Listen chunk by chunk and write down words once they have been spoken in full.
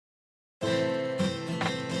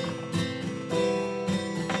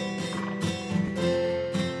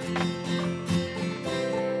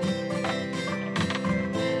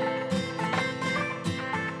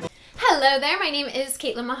Hello there, my name is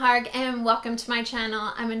Caitlin Maharg and welcome to my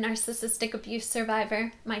channel. I'm a narcissistic abuse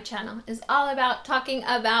survivor. My channel is all about talking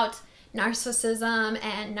about narcissism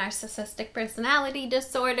and narcissistic personality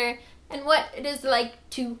disorder and what it is like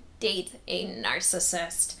to date a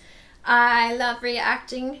narcissist. I love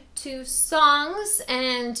reacting to songs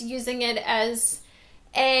and using it as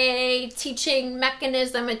a teaching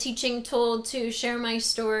mechanism, a teaching tool to share my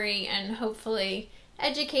story and hopefully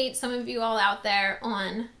educate some of you all out there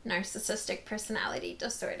on narcissistic personality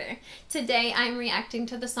disorder. Today I'm reacting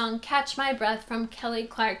to the song Catch My Breath from Kelly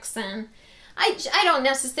Clarkson. I don't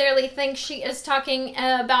necessarily think she is talking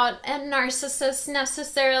about a narcissist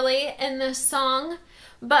necessarily in this song,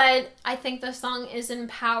 but I think the song is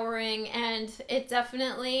empowering and it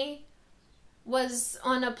definitely was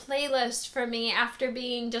on a playlist for me after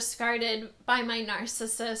being discarded by my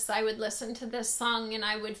narcissist. I would listen to this song and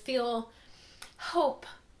I would feel hope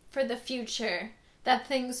for the future, that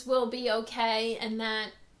things will be okay and that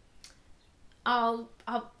I'll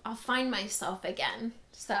find myself again.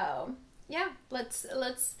 So yeah, let's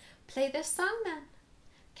play this song then.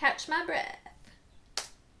 Catch My Breath.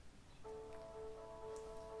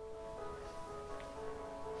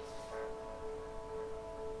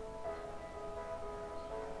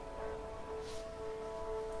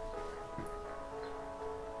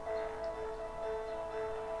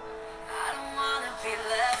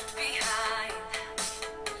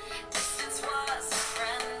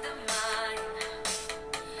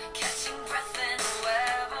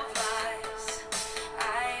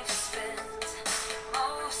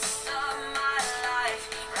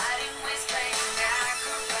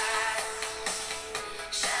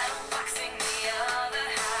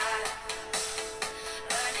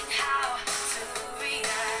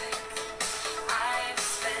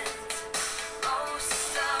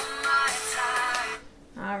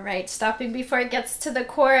 Right, stopping before it gets to the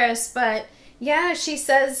chorus, but yeah, she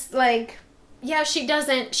says, like, yeah, she's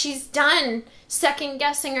done second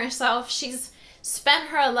guessing herself. She's spent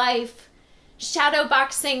her life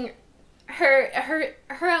shadowboxing her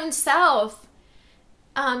own self,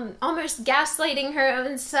 almost gaslighting her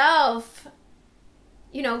own self,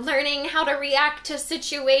 you know, learning how to react to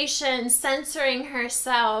situations, censoring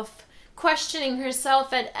herself, questioning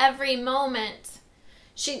herself at every moment.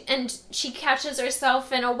 She catches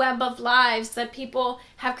herself in a web of lies that people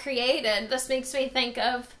have created. This makes me think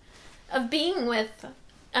of being with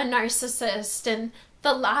a narcissist and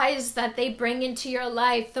the lies that they bring into your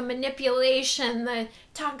life, the manipulation, the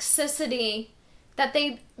toxicity that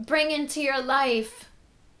they bring into your life,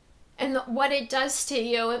 and what it does to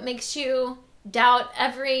you. It makes you doubt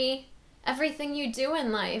everything you do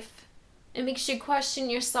in life. It makes you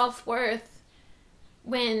question your self-worth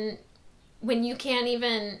when you can't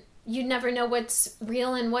even, you never know what's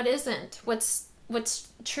real and what isn't, what's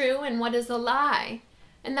true and what is a lie.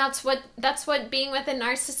 And that's what being with a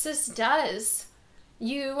narcissist does.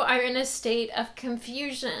 You are in a state of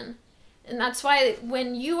confusion. And that's why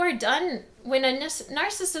when you are done, when a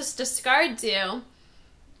narcissist discards you,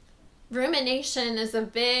 rumination is a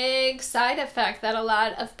big side effect that a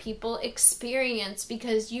lot of people experience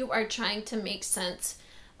because you are trying to make sense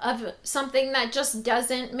of something that just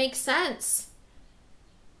doesn't make sense.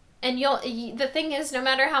 And the thing is, no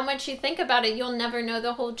matter how much you think about it, you'll never know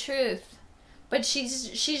the whole truth. But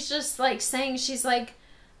she's just like saying, she's like,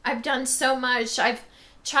 I've done so much. I've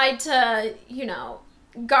tried to, you know,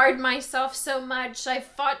 guard myself so much. I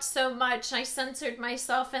fought so much. I censored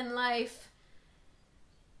myself in life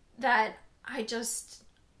that I just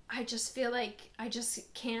feel like I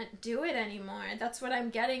just can't do it anymore. That's what I'm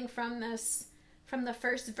getting from this, from the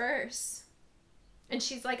first verse. And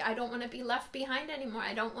she's like, I don't want to be left behind anymore.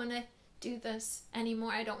 I don't want to do this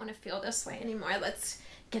anymore. I don't want to feel this way anymore. Let's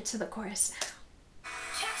get to the chorus now.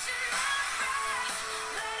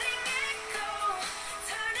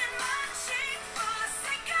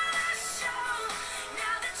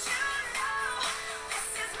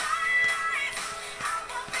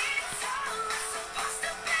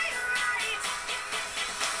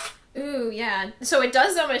 Ooh, yeah. So it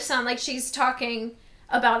does almost sound like she's talking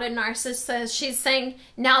about a narcissist. She's saying,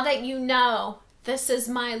 now that you know this is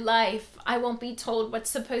my life, I won't be told what's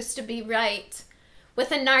supposed to be right.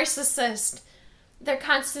 With a narcissist, they're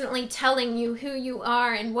constantly telling you who you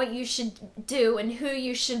are and what you should do and who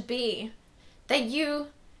you should be. That you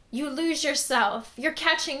lose yourself. You're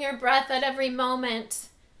catching your breath at every moment.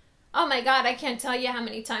 Oh my God, I can't tell you how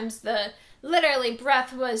many times the literally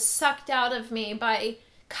breath was sucked out of me by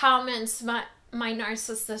comments my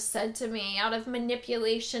narcissist said to me, out of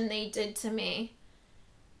manipulation they did to me.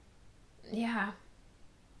 Yeah.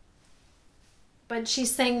 But she's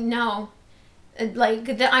saying, no, Like,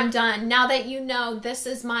 I'm done. Now that you know this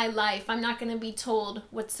is my life, I'm not going to be told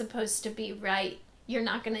what's supposed to be right. You're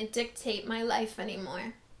not going to dictate my life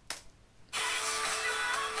anymore.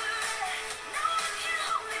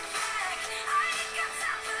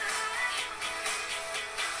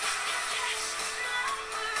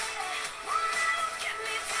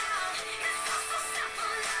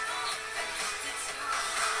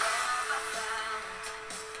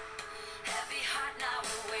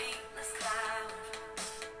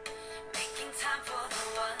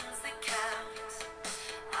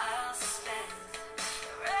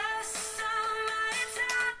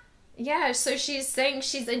 Yeah, so she's saying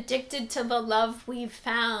she's addicted to the love we've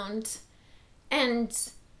found. And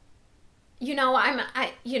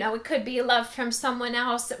it could be love from someone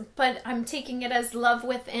else, but I'm taking it as love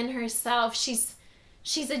within herself. She's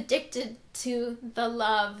addicted to the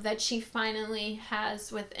love that she finally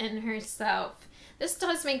has within herself. This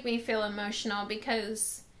does make me feel emotional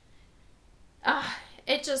because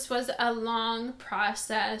it just was a long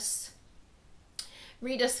process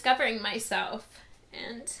rediscovering myself.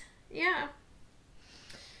 And yeah.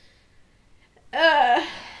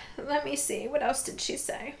 Let me see. What else did she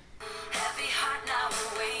say? Heavy heart now,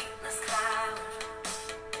 a weightless cloud.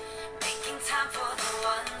 Making time for the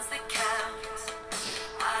ones that count.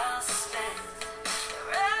 I'll spend the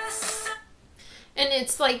rest of... And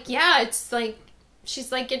it's like, yeah, it's like, she's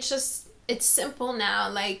like, it's simple now.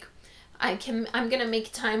 Like, I'm gonna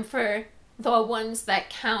make time for the ones that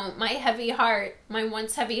count. My heavy heart, my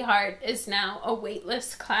once heavy heart is now a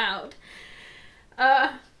weightless cloud.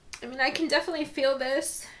 I mean, I can definitely feel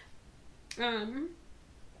this. And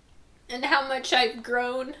how much I've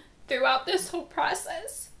grown throughout this whole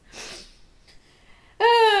process.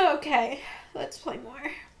 Oh, okay. Let's play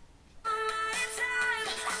more.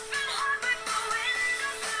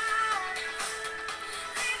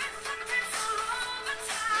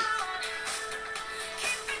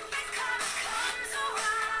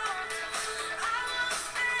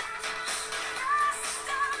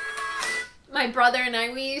 My brother and I,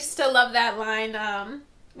 we used to love that line,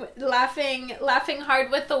 laughing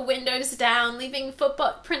hard with the windows down, leaving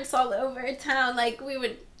footprints all over town. Like, we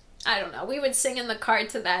would sing in the car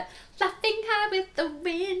to that. Laughing hard with the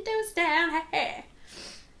windows down. Hey.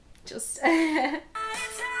 Just...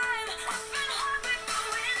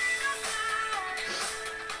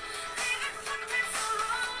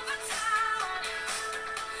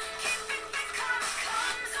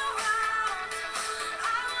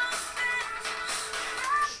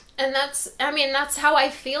 And that's how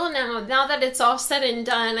I feel now that it's all said and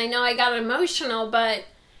done. I know I got emotional, but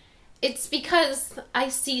it's because I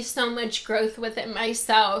see so much growth within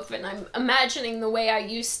myself, and I'm imagining the way I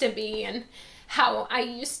used to be and how I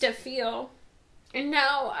used to feel. And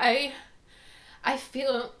now I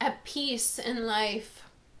feel at peace in life.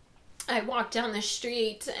 I walk down the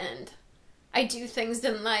street and I do things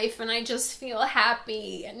in life and I just feel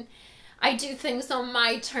happy, and I do things on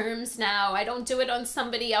my terms now. I don't do it on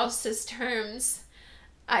somebody else's terms.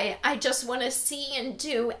 I just want to see and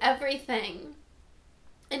do everything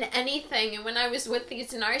and anything. And when I was with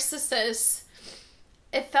these narcissists,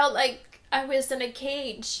 it felt like I was in a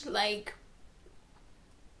cage. Like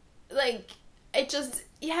it just,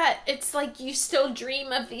 yeah, it's like you still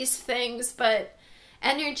dream of these things, but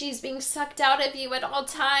energy's being sucked out of you at all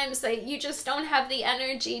times. That you just don't have the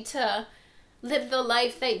energy to live the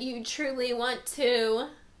life that you truly want to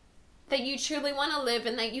live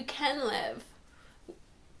and that you can live.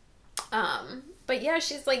 But yeah,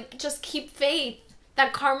 she's like, just keep faith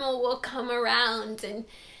that karma will come around, and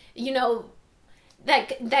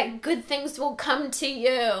that good things will come to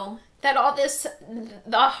you, that all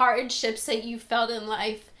the hardships that you felt in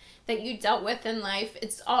life, that you dealt with in life,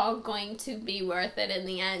 it's all going to be worth it in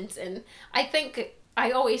the end. And I think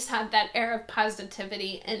I always have that air of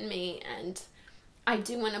positivity in me, and I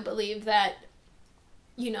do want to believe that,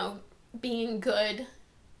 being good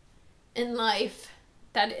in life,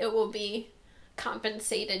 that it will be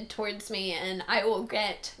compensated towards me and I will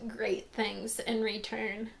get great things in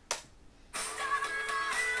return.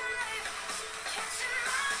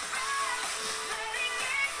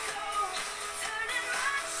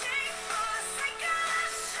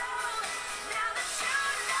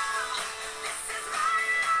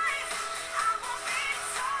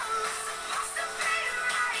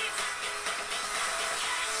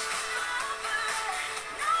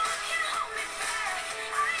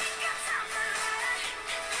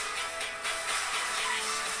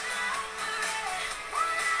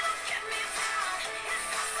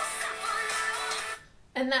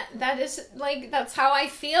 And that is, like, that's how I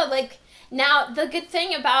feel. Like, Now, the good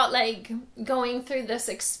thing about, like, going through this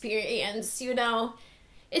experience, you know,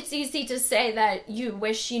 it's easy to say that you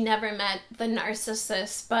wish you never met the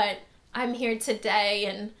narcissist, but I'm here today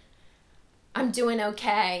and I'm doing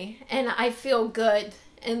okay and I feel good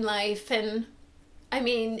in life. And I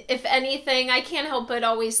mean, if anything, I can't help but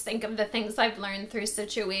always think of the things I've learned through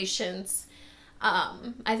situations.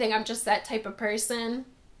 I think I'm just that type of person.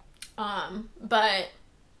 But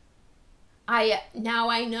now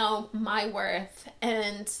I know my worth,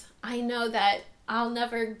 and I know that I'll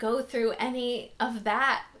never go through any of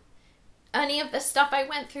that. Any of the stuff I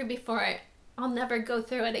went through before, I'll never go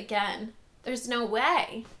through it again. There's no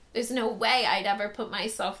way. There's no way I'd ever put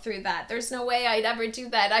myself through that. There's no way I'd ever do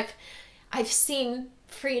that. I've seen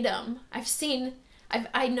freedom.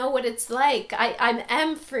 I know what it's like. I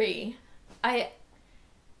am free. I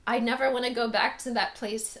never want to go back to that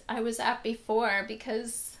place I was at before,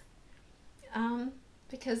 because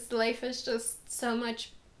life is just so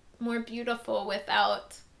much more beautiful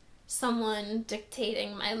without someone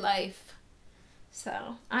dictating my life.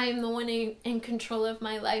 So I am the one in control of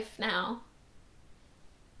my life now.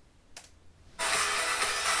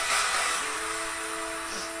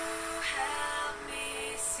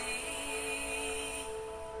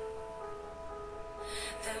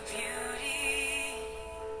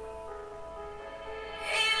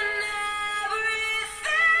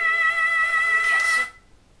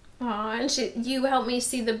 You help me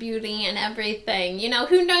see the beauty in everything. You know,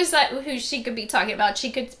 who knows who she could be talking about? She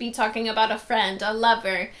could be talking about a friend, a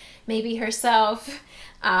lover, maybe herself,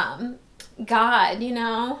 God, you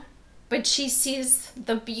know. But she sees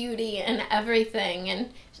the beauty in everything,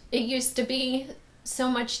 and it used to be so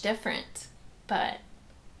much different. But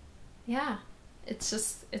yeah,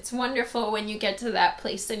 it's wonderful when you get to that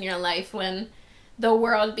place in your life when the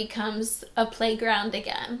world becomes a playground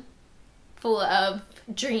again, full of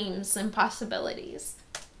dreams and possibilities.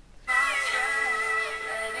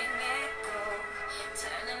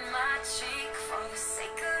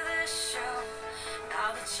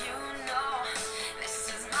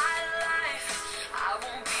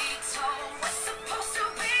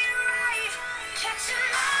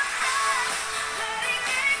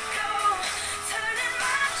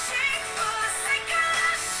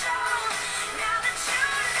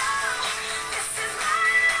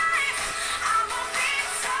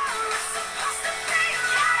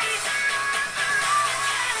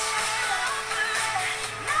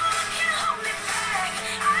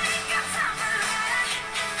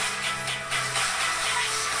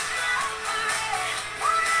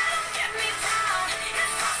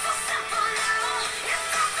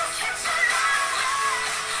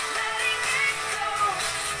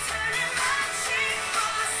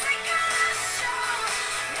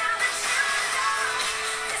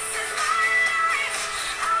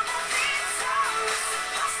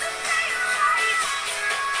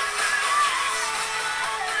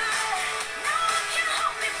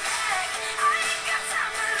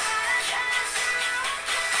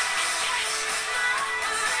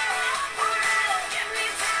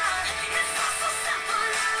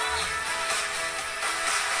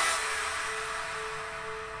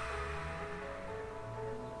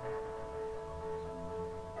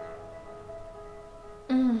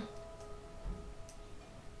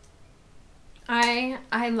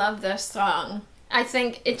 I love this song. I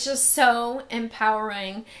think it's just so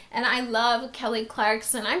empowering. And I love Kelly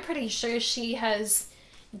Clarkson. I'm pretty sure she has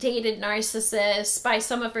dated narcissists. By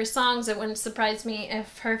some of her songs, it wouldn't surprise me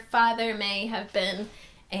if her father may have been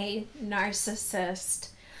a narcissist.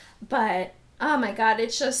 But oh my God,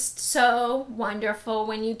 it's just so wonderful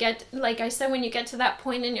when you get, like I said, when you get to that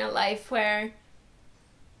point in your life where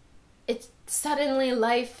it's suddenly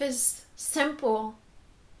life is simple.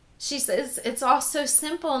 She says it's all so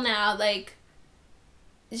simple now. Like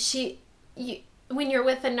when you're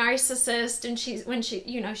with a narcissist, and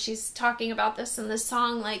she's talking about this in the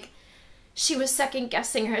song, like she was second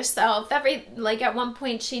guessing herself. At one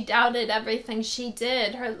point she doubted everything she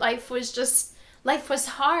did. Her life was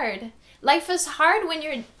hard. Life is hard when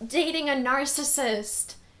you're dating a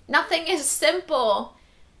narcissist. Nothing is simple.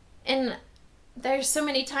 And there's so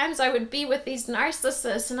many times I would be with these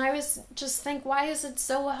narcissists and I was just think, why is it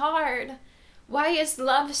so hard? Why is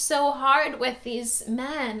love so hard with these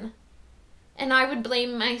men? And I would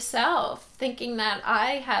blame myself, thinking that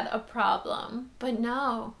I had a problem. But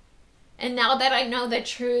no. And now that I know the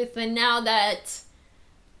truth, and now that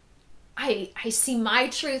I see my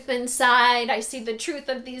truth inside, I see the truth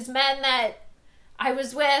of these men that I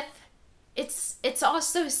was with, it's all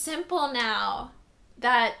so simple now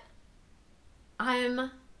that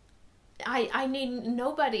I need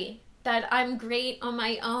nobody. that I'm great on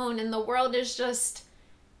my own and the world is just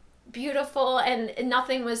beautiful and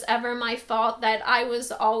nothing was ever my fault, that I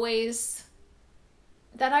was always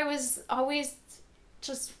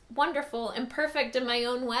just wonderful and perfect in my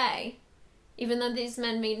own way, even though these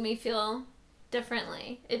men made me feel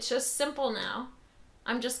differently. It's just simple now.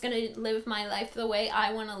 I'm just going to live my life the way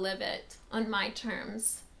I want to live it on my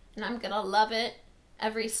terms, and I'm going to love it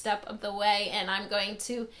every step of the way, and I'm going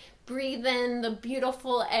to breathe in the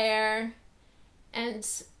beautiful air and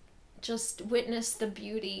just witness the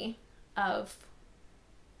beauty of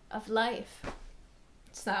life.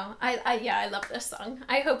 So I love this song.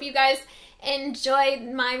 I hope you guys enjoyed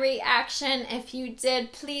my reaction. If you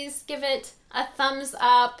did, please give it a thumbs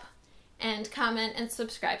up and comment and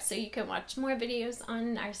subscribe so you can watch more videos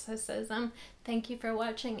on narcissism. Thank you for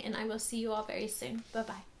watching, and I will see you all very soon.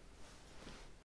 Bye-bye.